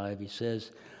verse 5, he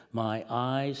says, my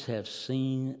eyes have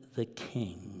seen the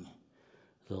King,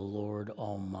 the Lord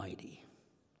Almighty.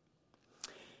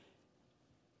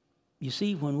 You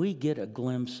see, when we get a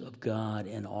glimpse of God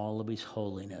in all of His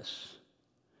holiness,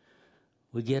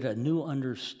 we get a new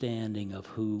understanding of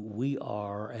who we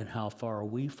are and how far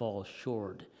we fall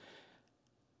short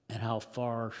and how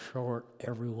far short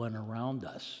everyone around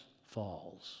us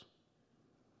falls.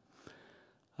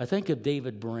 I think of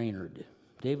David Brainerd.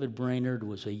 David Brainerd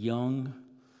was a young,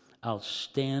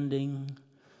 outstanding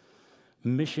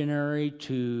missionary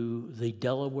to the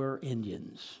Delaware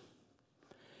Indians.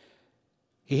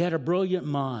 He had a brilliant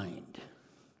mind.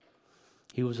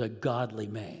 He was a godly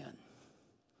man.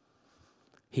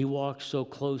 He walked so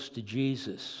close to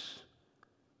Jesus,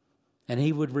 and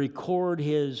he would record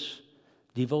his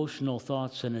devotional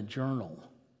thoughts in a journal.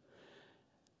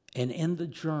 And in the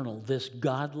journal, this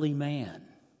godly man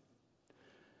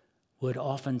would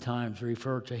oftentimes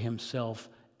refer to himself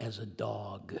as a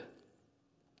dog.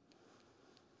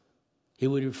 He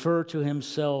would refer to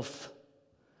himself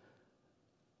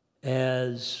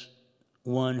as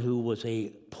one who was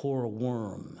a poor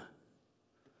worm,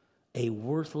 a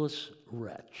worthless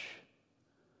wretch.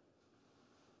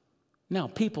 Now,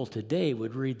 people today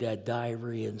would read that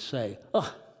diary and say,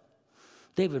 oh,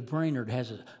 David Brainerd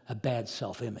has a bad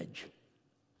self-image.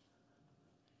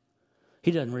 He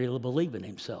doesn't really believe in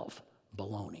himself.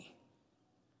 Baloney.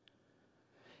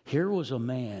 Here was a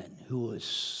man who was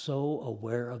so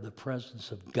aware of the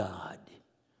presence of God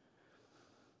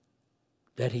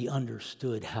that he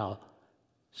understood how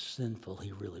sinful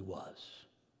he really was.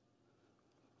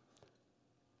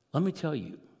 Let me tell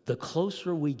you, the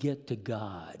closer we get to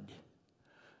God,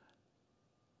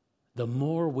 the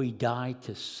more we die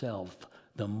to self,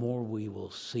 the more we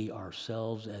will see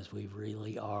ourselves as we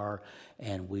really are,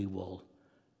 and we will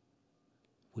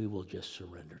just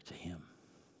surrender to Him.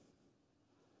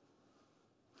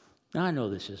 Now, I know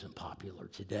this isn't popular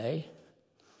today.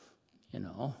 You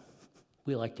know,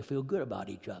 we like to feel good about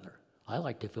each other. I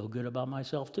like to feel good about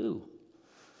myself too.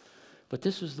 But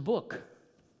this is the book.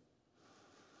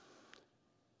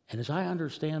 And as I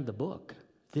understand the book,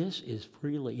 this is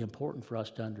really important for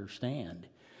us to understand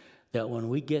that when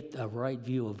we get a right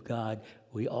view of God,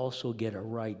 we also get a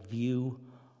right view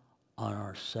on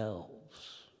ourselves.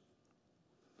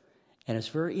 And it's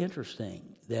very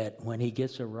interesting that when he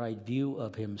gets a right view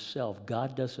of himself,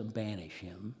 God doesn't banish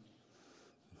him.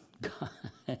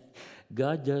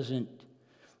 God doesn't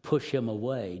push him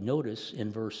away. Notice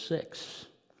in verse 6.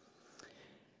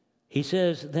 He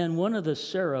says, "Then one of the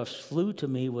seraphs flew to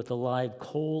me with a live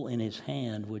coal in his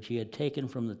hand, which he had taken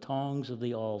from the tongs of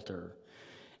the altar.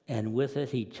 And with it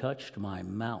he touched my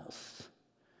mouth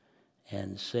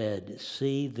and said,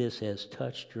 'See, this has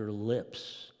touched your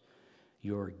lips.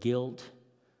 Your guilt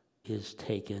is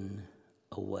taken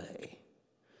away.'"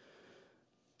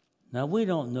 Now, we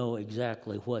don't know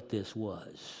exactly what this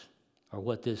was or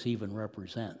what this even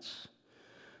represents.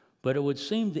 But it would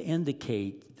seem to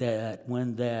indicate that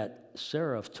when that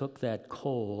seraph took that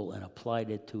coal and applied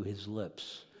it to his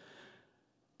lips,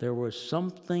 there was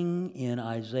something in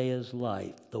Isaiah's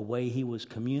life, the way he was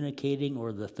communicating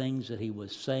or the things that he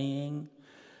was saying,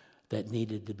 that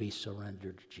needed to be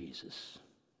surrendered to Jesus.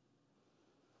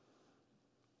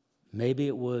 Maybe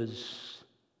it was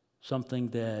something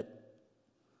that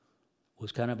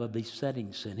was kind of a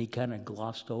besetting sin. He kind of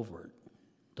glossed over it,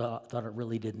 thought it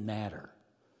really didn't matter.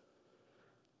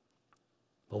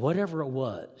 But whatever it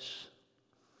was,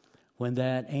 when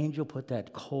that angel put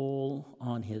that coal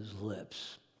on his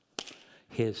lips,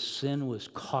 his sin was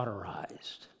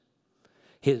cauterized.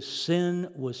 His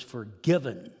sin was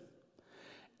forgiven.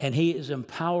 And he is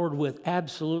empowered with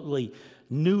absolutely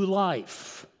new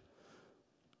life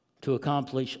to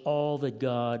accomplish all that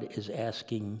God is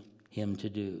asking him to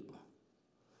do.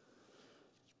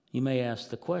 You may ask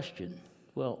the question,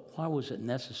 well, why was it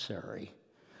necessary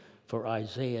for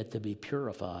Isaiah to be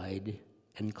purified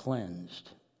and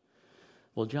cleansed?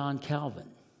 Well, John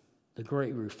Calvin, the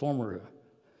great reformer,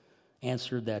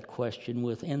 answered that question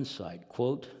with insight.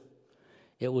 Quote,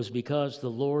 "It was because the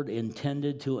Lord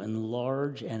intended to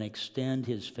enlarge and extend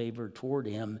his favor toward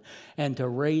him and to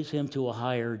raise him to a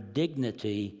higher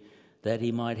dignity that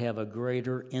he might have a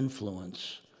greater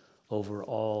influence over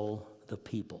all the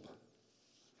people."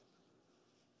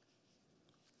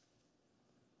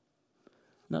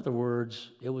 In other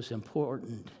words, it was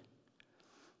important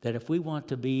that if we want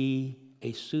to be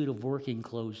a suit of working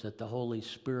clothes that the Holy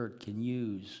Spirit can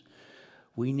use,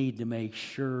 we need to make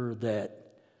sure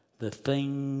that the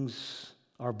things,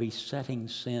 our besetting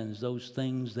sins, those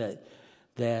things that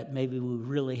maybe we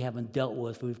really haven't dealt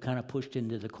with, we've kind of pushed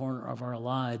into the corner of our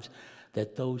lives,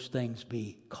 that those things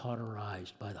be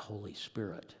cauterized by the Holy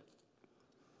Spirit.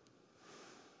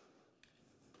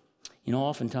 You know,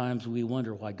 oftentimes we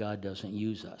wonder why God doesn't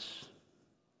use us.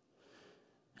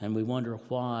 And we wonder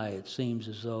why it seems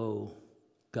as though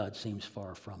God seems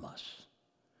far from us.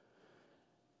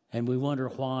 And we wonder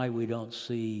why we don't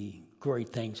see great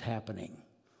things happening.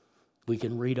 We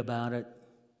can read about it.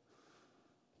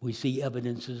 We see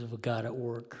evidences of a God at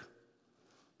work.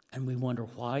 And we wonder,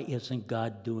 why isn't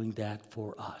God doing that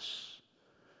for us?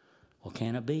 Well,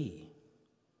 can it be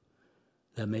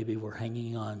that maybe we're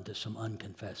hanging on to some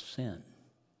unconfessed sin?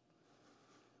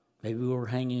 Maybe we're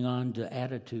hanging on to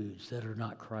attitudes that are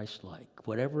not Christ-like,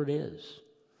 whatever it is.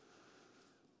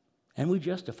 And we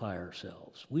justify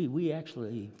ourselves. We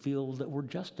actually feel that we're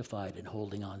justified in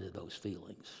holding on to those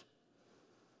feelings.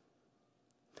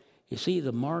 You see,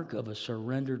 the mark of a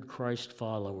surrendered Christ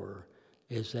follower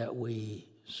is that we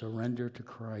surrender to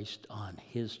Christ on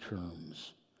His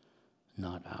terms,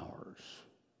 not ours.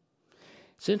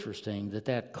 It's interesting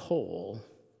that coal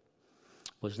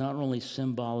was not only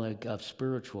symbolic of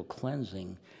spiritual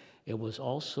cleansing, it was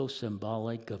also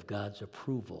symbolic of God's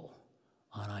approval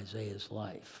on Isaiah's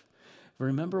life.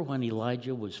 Remember when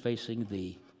Elijah was facing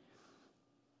the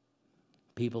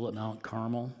people at Mount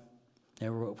Carmel? They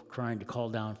were trying to call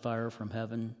down fire from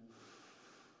heaven.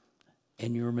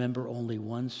 And you remember only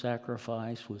one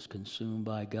sacrifice was consumed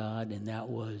by God, and that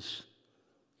was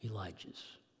Elijah's.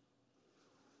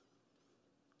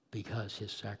 Because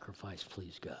his sacrifice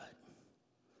pleased God.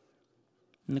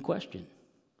 And the question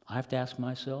I have to ask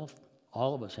myself,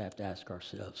 all of us have to ask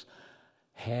ourselves,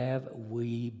 have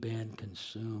we been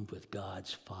consumed with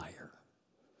God's fire?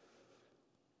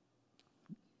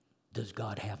 Does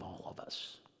God have all of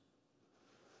us?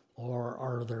 Or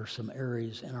are there some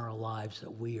areas in our lives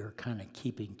that we are kind of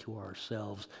keeping to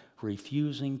ourselves,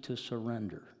 refusing to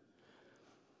surrender?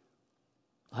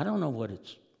 I don't know what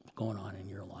it's going on in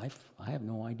your life. I have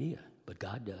no idea, but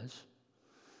God does.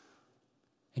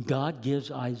 And God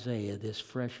gives Isaiah this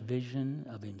fresh vision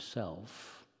of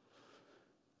himself.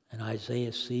 And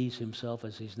Isaiah sees himself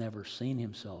as he's never seen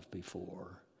himself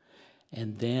before.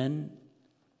 And then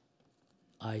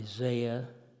Isaiah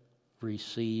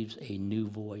receives a new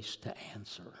voice to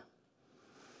answer.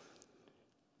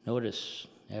 Notice,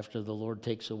 after the Lord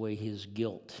takes away his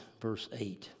guilt, verse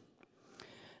 8.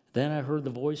 Then I heard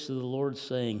the voice of the Lord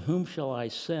saying, "Whom shall I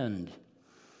send?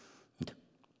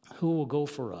 Who will go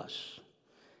for us?"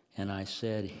 And I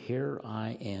said, "Here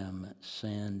I am,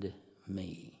 send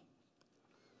me."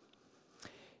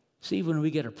 See, when we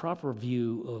get a proper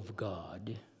view of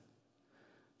God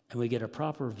and we get a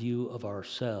proper view of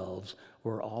ourselves,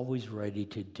 we're always ready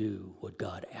to do what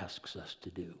God asks us to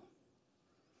do.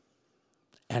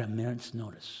 At a minute's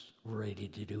notice, we're ready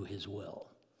to do his will.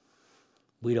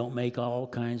 We don't make all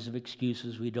kinds of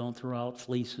excuses. We don't throw out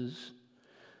fleeces.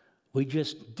 We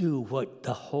just do what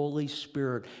the Holy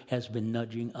Spirit has been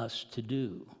nudging us to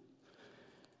do.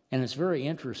 And it's very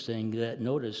interesting that,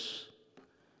 notice,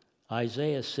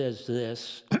 Isaiah says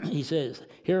this. He says,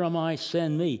 "Here am I,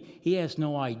 send me." He has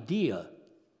no idea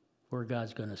where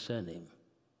God's going to send him.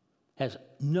 Has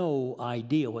no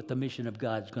idea what the mission of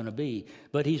God's going to be.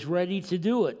 But he's ready to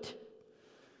do it.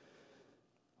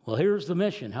 Well, here's the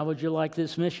mission. How would you like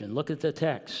this mission? Look at the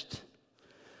text.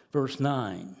 Verse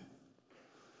 9.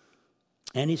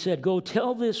 And he said, "Go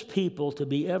tell this people to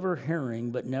be ever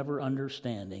hearing but never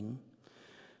understanding,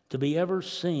 to be ever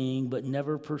seeing but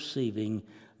never perceiving.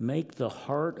 Make the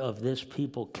heart of this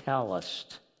people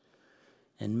calloused,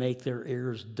 and make their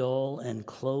ears dull, and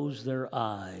close their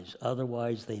eyes.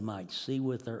 Otherwise they might see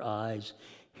with their eyes,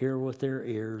 hear with their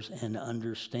ears, and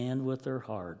understand with their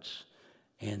hearts,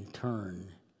 and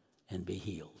turn and be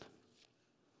healed."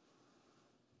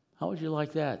 How would you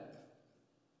like that?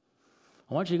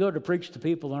 I want you to go to preach to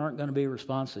people that aren't going to be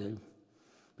responsive.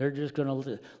 They're just going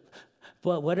to,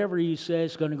 but whatever you say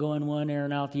is going to go in one ear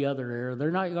and out the other ear.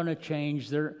 They're not going to change.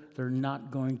 They're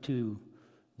not going to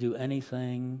do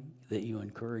anything that you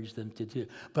encourage them to do.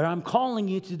 But I'm calling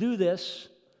you to do this.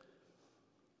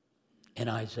 And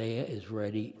Isaiah is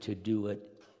ready to do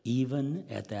it even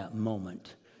at that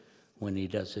moment when he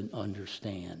doesn't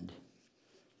understand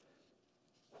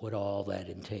what all that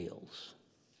entails.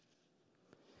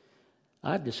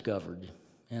 I've discovered,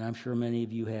 and I'm sure many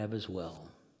of you have as well,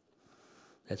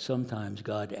 that sometimes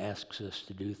God asks us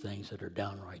to do things that are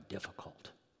downright difficult.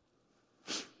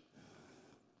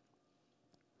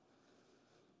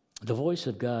 The voice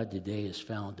of God today is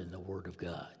found in the Word of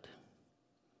God.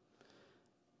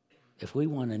 If we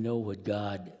want to know what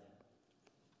God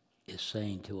is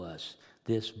saying to us,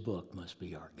 this book must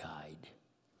be our guide.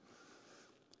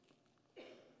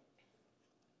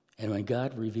 And when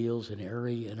God reveals an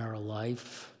area in our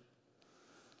life,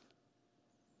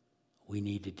 we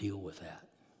need to deal with that.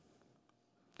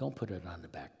 Don't put it on the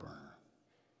back burner.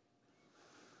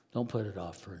 Don't put it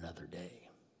off for another day.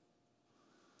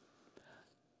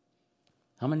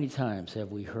 How many times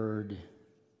have we heard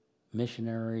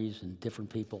missionaries and different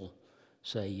people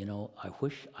say, I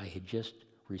wish I had just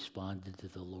responded to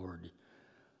the Lord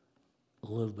a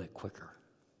little bit quicker.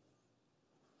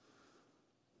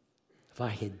 If I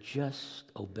had just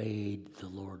obeyed the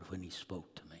Lord when he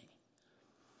spoke to me.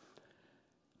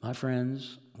 My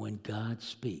friends, when God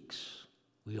speaks,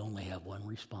 we only have one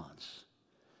response,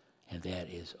 and that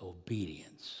is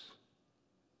obedience.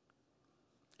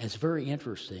 It's very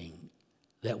interesting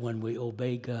that when we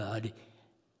obey God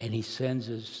and he sends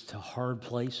us to hard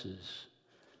places,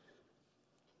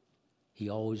 he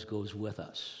always goes with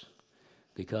us.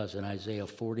 Because in Isaiah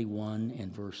 41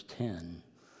 and verse 10,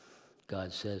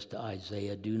 God says to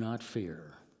Isaiah, "Do not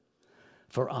fear,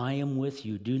 for I am with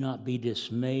you. Do not be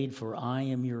dismayed, for I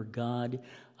am your God.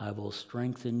 I will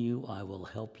strengthen you. I will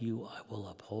help you. I will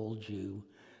uphold you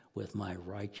with my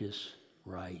righteous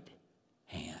right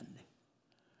hand."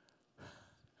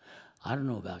 I don't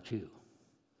know about you,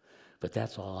 but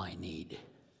that's all I need.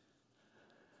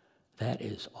 That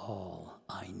is all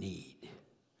I need.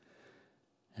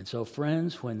 And so,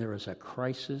 friends, when there is a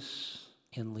crisis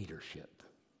in leadership,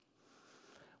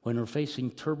 when we're facing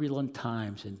turbulent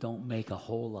times and don't make a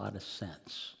whole lot of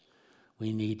sense,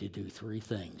 we need to do three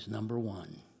things. Number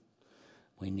one,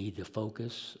 we need to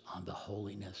focus on the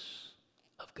holiness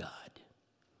of God.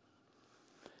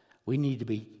 We need to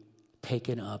be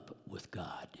taken up with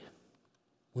God.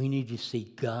 We need to see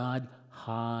God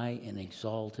high and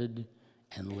exalted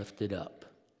and lifted up.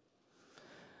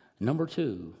 Number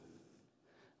two,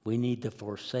 we need to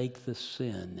forsake the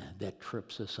sin that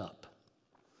trips us up.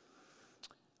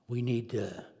 We need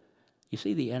to, you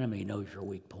see, the enemy knows your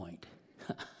weak point.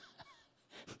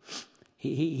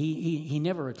 He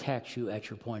never attacks you at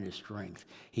your point of strength.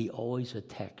 He always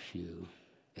attacks you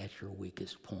at your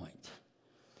weakest point.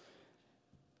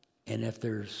 And if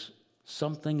there's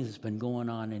something that's been going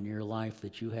on in your life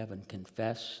that you haven't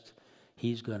confessed,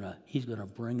 he's gonna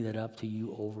bring that up to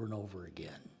you over and over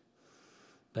again.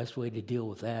 Best way to deal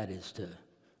with that is to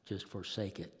just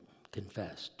forsake it,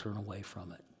 confess, turn away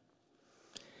from it.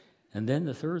 And then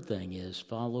the third thing is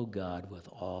follow God with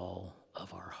all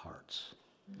of our hearts.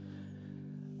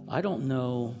 I don't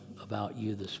know about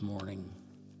you this morning,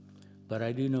 but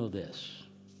I do know this,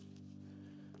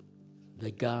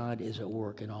 that God is at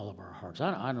work in all of our hearts.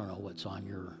 I don't know what's on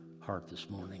your heart this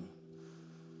morning.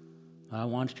 I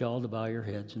want you all to bow your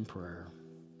heads in prayer.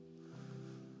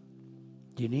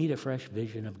 Do you need a fresh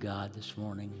vision of God this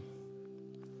morning?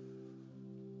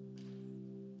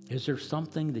 Is there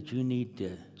something that you need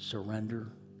to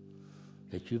surrender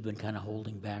that you've been kind of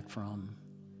holding back from?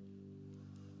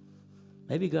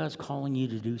 Maybe God's calling you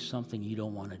to do something you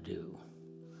don't want to do,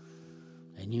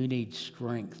 and you need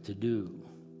strength to do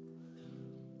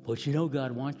what you know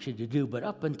God wants you to do, but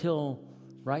up until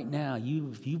right now,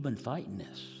 you've been fighting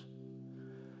this.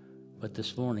 But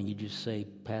this morning, you just say,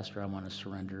 "Pastor, I want to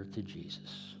surrender it to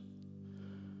Jesus."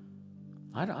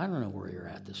 I don't know where you're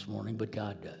at this morning, but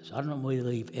God does. I don't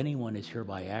believe anyone is here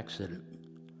by accident.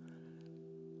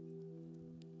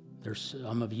 There's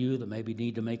some of you that maybe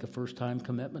need to make a first-time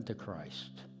commitment to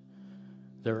Christ.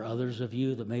 There are others of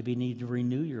you that maybe need to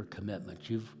renew your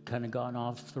commitment. You've kind of gone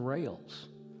off the rails.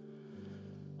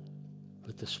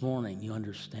 But this morning, you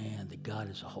understand that God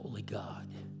is a holy God.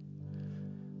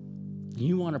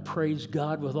 You want to praise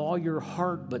God with all your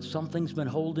heart, but something's been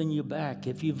holding you back.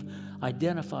 If you've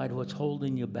identified what's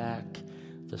holding you back,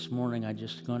 this morning I'm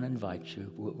just going to invite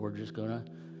you. We're just going to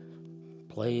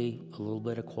play a little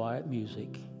bit of quiet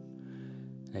music.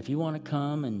 And if you want to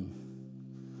come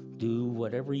and do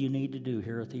whatever you need to do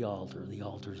here at the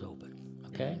altar's open,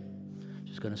 okay?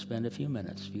 Just going to spend a few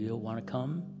minutes. If you want to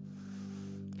come,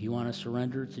 if you want to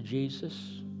surrender to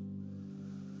Jesus,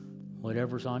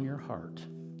 whatever's on your heart,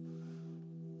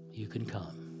 you can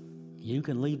come. You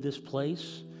can leave this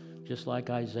place just like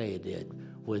Isaiah did,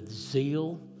 with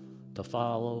zeal to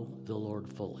follow the Lord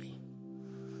fully.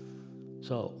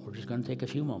 So we're just going to take a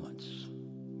few moments.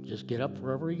 Just get up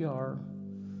wherever you are.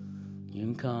 You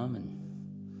can come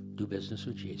and do business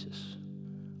with Jesus.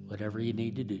 Whatever you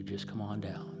need to do, just come on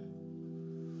down.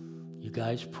 You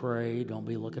guys pray. Don't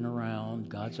be looking around.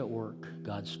 God's at work.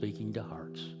 God's speaking to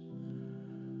hearts.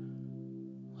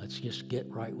 Let's just get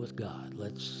right with God.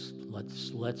 Let's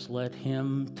let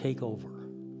him take over.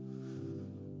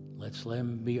 Let's let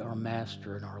him be our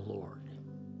master and our Lord.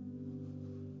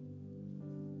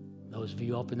 Those of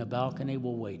you up in the balcony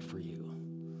will wait for you.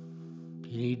 If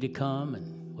you need to come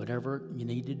and whatever you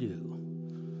need to do,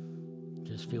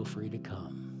 just feel free to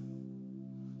come.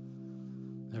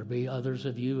 There be others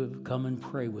of you who have come and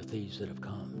pray with these that have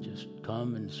come. Just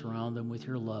come and surround them with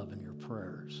your love and your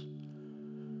prayers.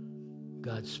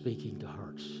 God's speaking to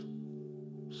hearts.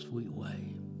 Sweet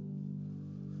way.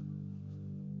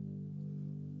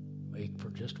 Wait for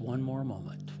just one more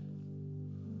moment.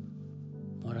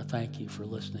 I want to thank you for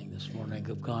listening this morning.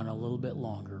 I've gone a little bit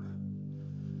longer,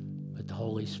 but the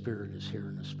Holy Spirit is here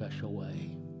in a special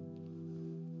way.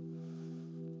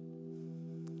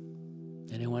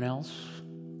 Anyone else?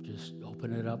 Just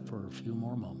open it up for a few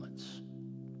more moments.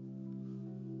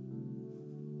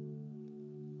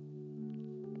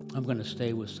 I'm going to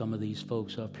stay with some of these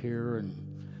folks up here, and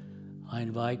I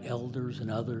invite elders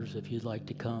and others, if you'd like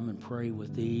to come and pray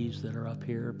with these that are up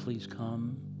here, please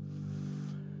come.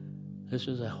 This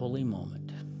is a holy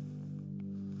moment.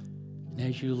 And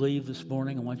as you leave this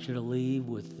morning, I want you to leave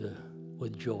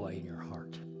with joy in your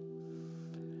heart.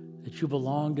 That you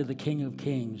belong to the King of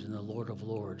Kings and the Lord of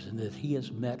Lords, and that he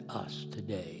has met us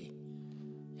today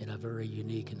in a very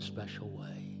unique and special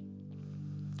way.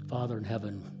 Father in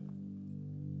heaven,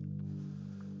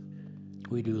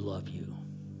 we do love you.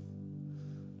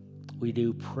 We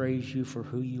do praise you for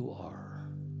who you are.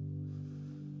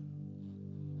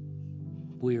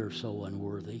 We are so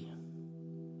unworthy.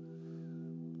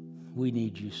 We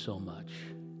need you so much.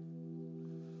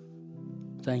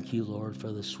 Thank you, Lord,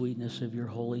 for the sweetness of your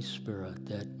Holy Spirit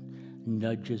that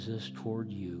nudges us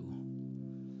toward you.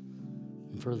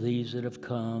 And for these that have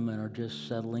come and are just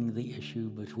settling the issue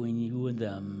between you and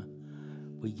them,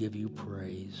 we give you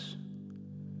praise.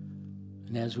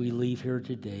 And as we leave here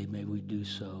today, may we do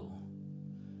so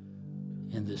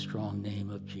in the strong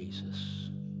name of Jesus.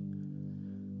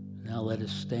 Now let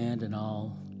us stand and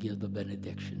I'll give the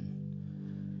benediction.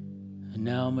 And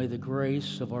now may the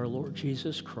grace of our Lord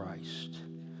Jesus Christ,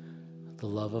 the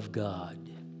love of God,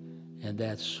 and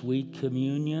that sweet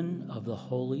communion of the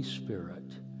Holy Spirit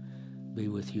be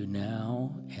with you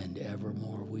now and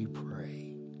evermore, we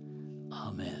pray.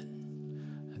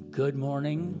 Amen. Good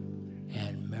morning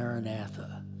and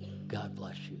Maranatha. God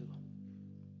bless you.